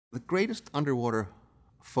The greatest underwater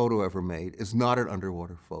photo ever made is not an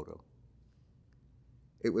underwater photo.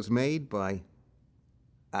 It was made by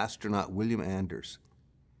astronaut William Anders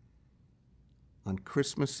on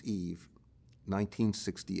Christmas Eve,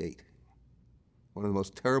 1968. One of the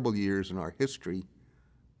most terrible years in our history,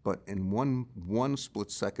 but in one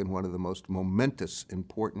split second, one of the most momentous,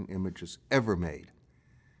 important images ever made.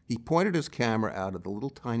 He pointed his camera out of the little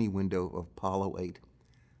tiny window of Apollo 8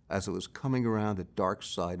 as it was coming around the dark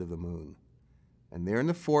side of the moon. And there in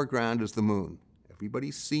the foreground is the moon.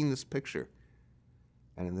 Everybody's seen this picture.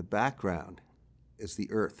 And in the background is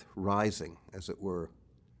the Earth rising, as it were,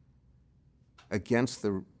 against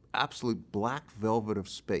the absolute black velvet of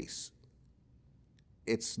space.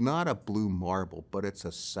 It's not a blue marble, but it's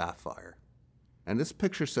a sapphire. And this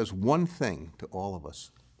picture says one thing to all of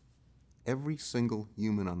us, every single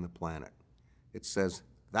human on the planet. It says,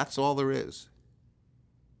 that's all there is.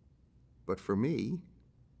 But for me,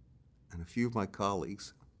 and a few of my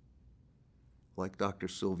colleagues, like Dr.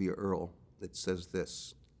 Sylvia Earle, it says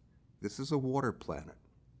this is a water planet.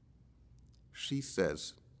 She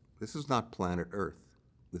says, this is not planet Earth,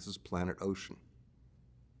 this is planet ocean.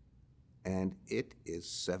 And it is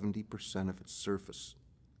 70% of its surface.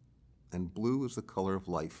 And blue is the color of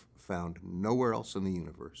life found nowhere else in the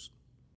universe.